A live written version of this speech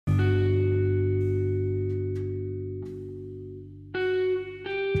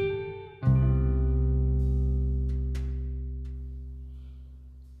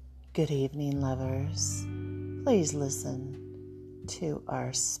Good evening, lovers. Please listen to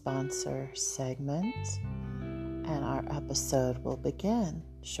our sponsor segment, and our episode will begin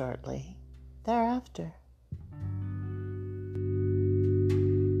shortly thereafter.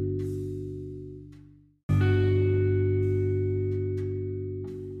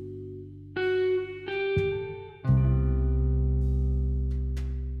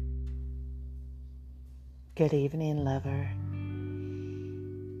 Good evening, lover.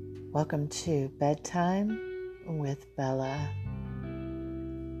 Welcome to Bedtime with Bella.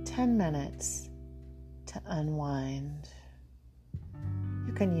 10 minutes to unwind.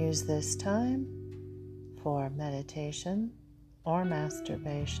 You can use this time for meditation or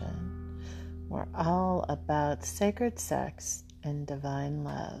masturbation. We're all about sacred sex and divine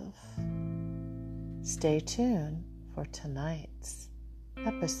love. Stay tuned for tonight's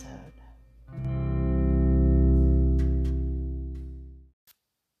episode.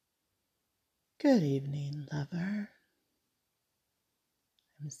 Good evening, lover.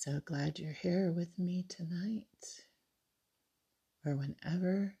 I'm so glad you're here with me tonight, or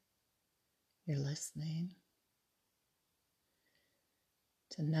whenever you're listening.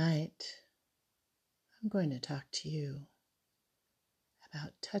 Tonight, I'm going to talk to you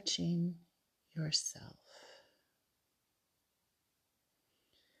about touching yourself.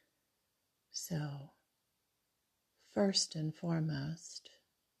 So, first and foremost,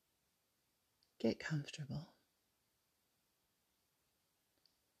 get comfortable.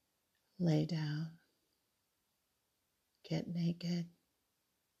 Lay down. Get naked.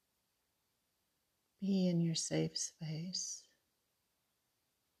 Be in your safe space.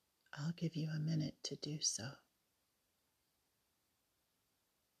 I'll give you a minute to do so.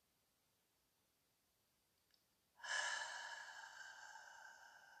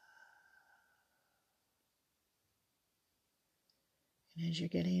 And as you're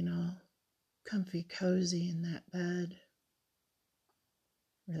getting all comfy, cozy in that bed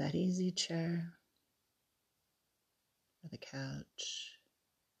or that easy chair or the couch,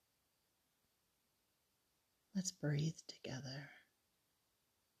 let's breathe together.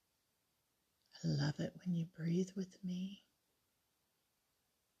 I love it when you breathe with me.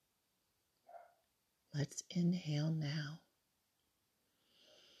 Let's inhale now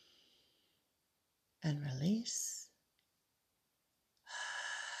and release.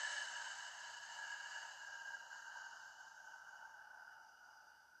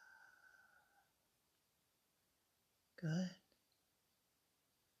 Good.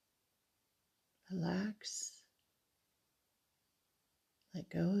 Relax.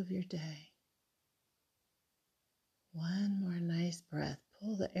 Let go of your day. One more nice breath.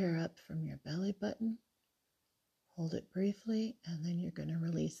 Pull the air up from your belly button. Hold it briefly, and then you're going to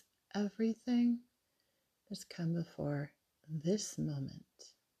release everything that's come before this moment.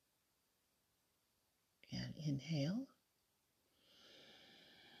 And inhale.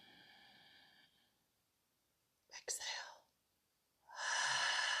 Exhale.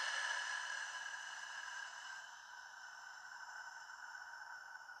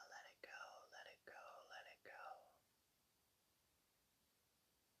 Let it go, let it go, let it go.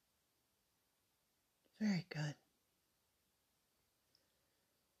 Very good.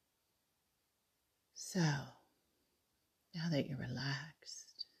 So, now that you're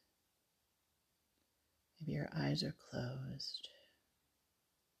relaxed, maybe your eyes are closed,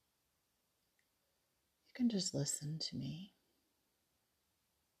 you can just listen to me.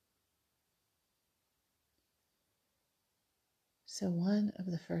 So one of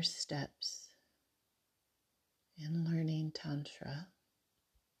the first steps in learning Tantra,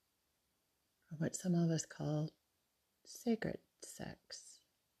 or what some of us call sacred sex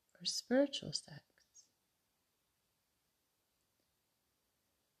or spiritual sex,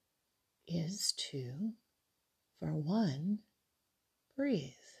 is to, for one,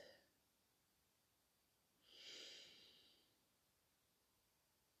 breathe.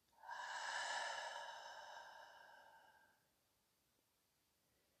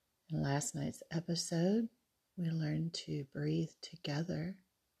 In last night's episode, we learned to breathe together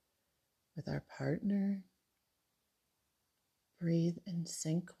with our partner, breathe in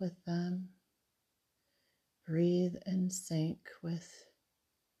sync with them, breathe in sync with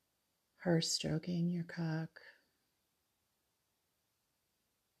her stroking your cock,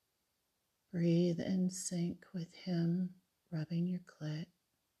 breathe in sync with him rubbing your clit.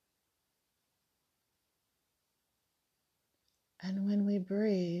 And when we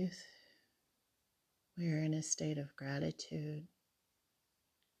breathe, we are in a state of gratitude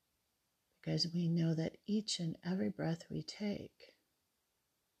because we know that each and every breath we take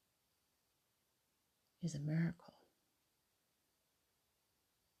is a miracle.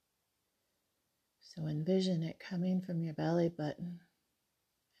 So envision it coming from your belly button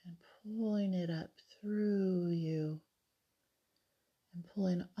and pulling it up through you and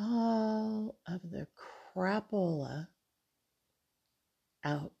pulling all of the crapola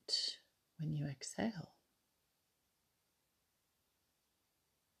out when you exhale.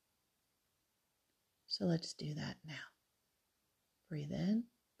 So let's do that now. Breathe in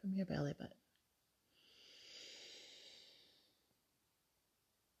from your belly button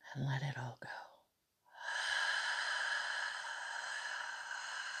and let it all go.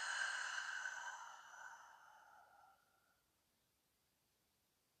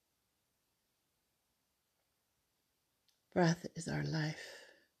 Breath is our life.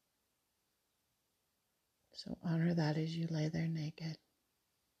 So honor that as you lay there naked.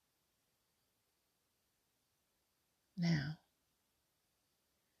 Now,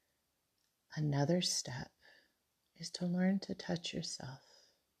 another step is to learn to touch yourself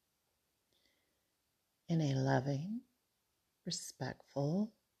in a loving,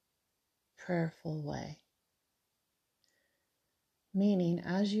 respectful, prayerful way. Meaning,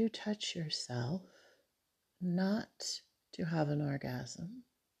 as you touch yourself, not to have an orgasm,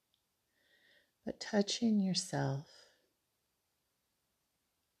 but touching yourself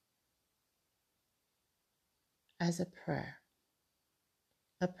as a prayer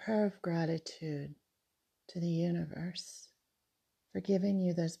of gratitude to the universe for giving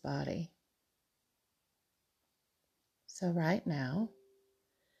you this body. So right now,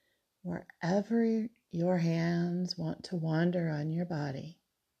 wherever your hands want to wander on your body,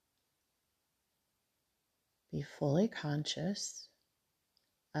 be fully conscious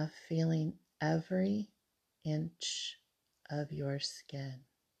of feeling every inch of your skin.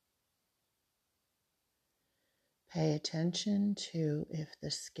 Pay attention to if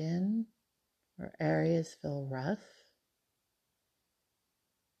the skin or areas feel rough,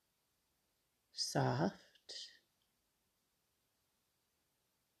 soft,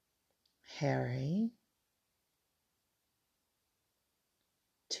 hairy,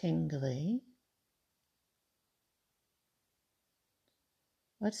 tingly.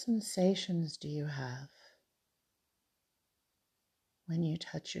 What sensations do you have when you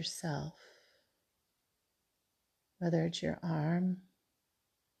touch yourself? Whether it's your arm,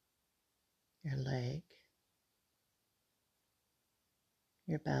 your leg,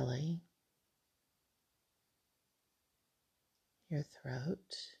 your belly, your throat,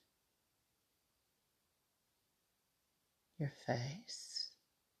 your face,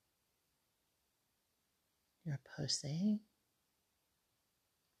 your pussy,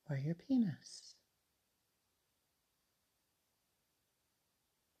 or your penis.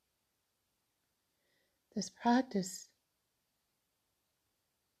 This practice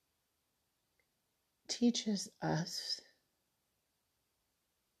teaches us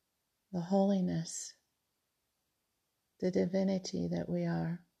the holiness, the divinity that we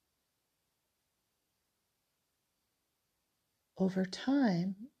are. Over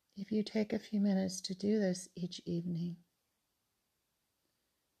time, if you take a few minutes to do this each evening,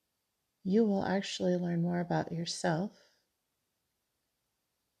 you will actually learn more about yourself,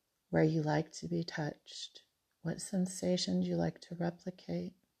 where you like to be touched, what sensations you like to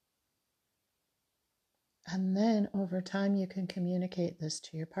replicate. And then over time, you can communicate this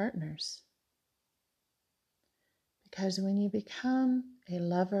to your partners. Because when you become a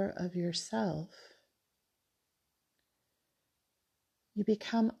lover of yourself, you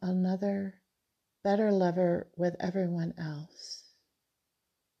become another better lover with everyone else.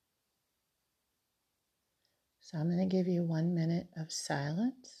 So I'm going to give you 1 minute of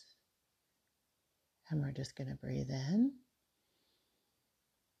silence. And we're just going to breathe in,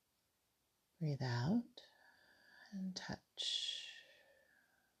 breathe out, and touch.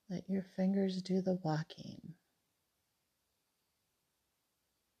 Let your fingers do the walking.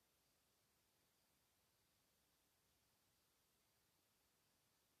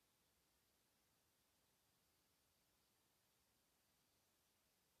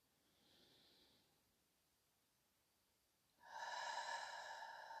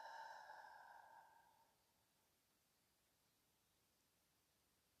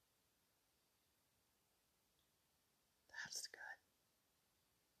 That's good.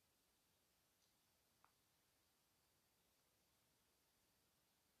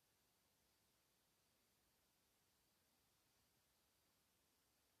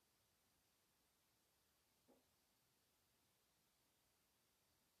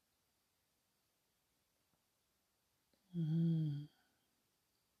 Wonderful.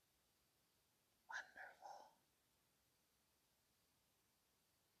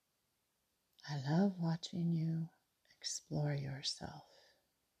 I love watching you explore yourself.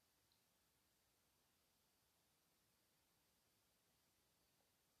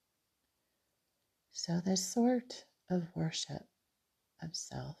 So this sort of worship of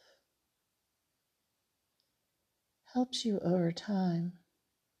self helps you over time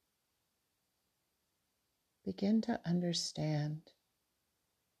begin to understand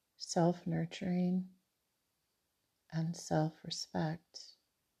self-nurturing and self-respect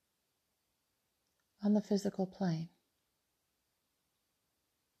on the physical plane.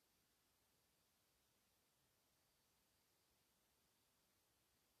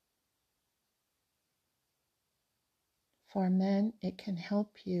 For men, it can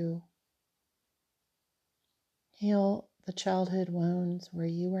help you heal the childhood wounds where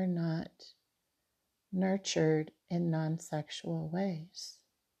you were not nurtured in non-sexual ways.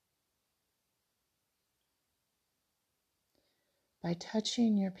 By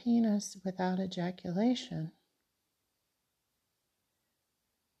touching your penis without ejaculation,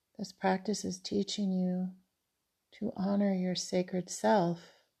 this practice is teaching you to honor your sacred self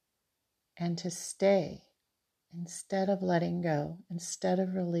and to stay instead of letting go, instead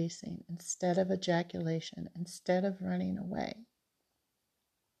of releasing, instead of ejaculation, instead of running away.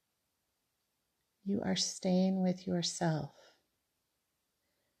 You are staying with yourself.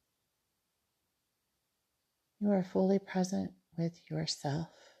 You are fully present with yourself.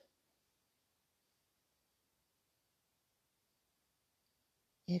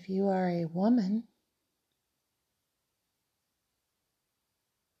 If you are a woman,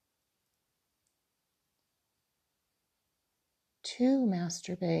 to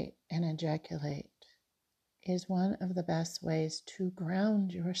masturbate and ejaculate is one of the best ways to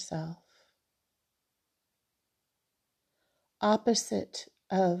ground yourself. Opposite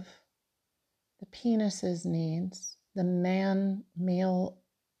of the penis's needs, the male,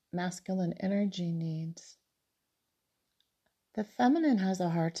 masculine energy needs, the feminine has a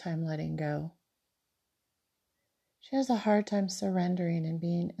hard time letting go. She has a hard time surrendering and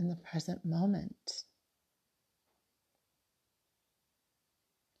being in the present moment.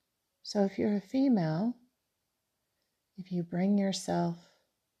 So if you're a female, if you bring yourself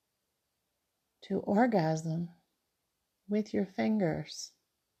to orgasm with your fingers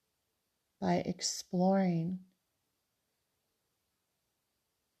by exploring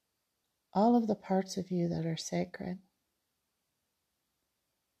all of the parts of you that are sacred,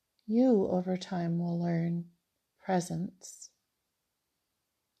 you over time will learn presence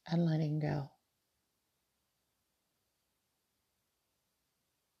and letting go.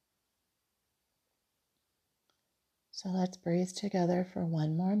 So let's breathe together for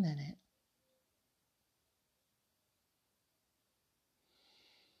one more minute.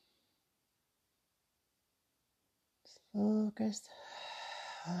 Just focus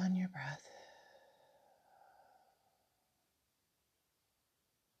on your breath.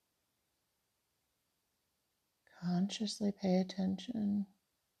 Consciously pay attention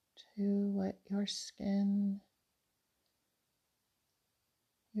to what your skin,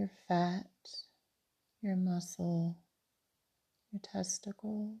 your fat, your muscle, your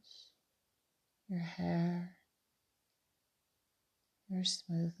testicles, your hair, your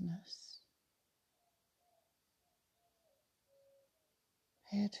smoothness.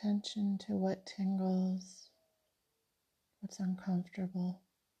 Pay attention to what tingles, what's uncomfortable.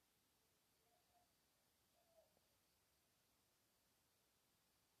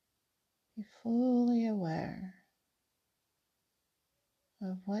 Be fully aware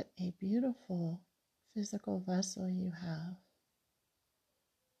of what a beautiful physical vessel you have.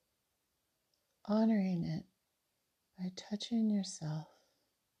 Honoring it by touching yourself,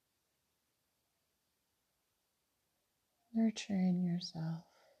 nurturing yourself,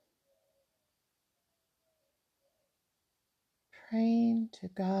 praying to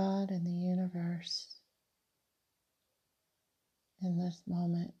God and the universe in this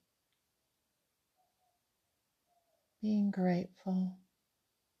moment, being grateful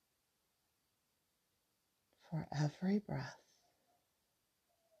for every breath.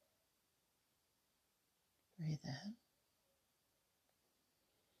 Breathe in.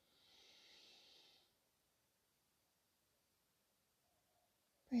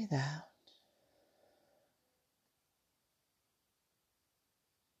 Breathe out.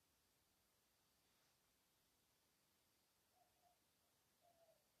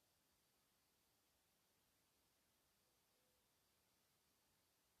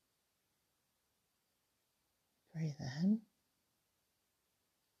 Breathe in.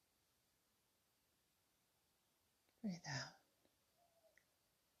 Breathe out.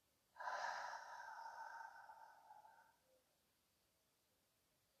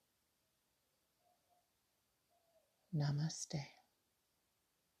 Namaste.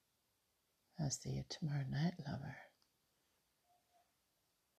 I'll see you tomorrow night, lover.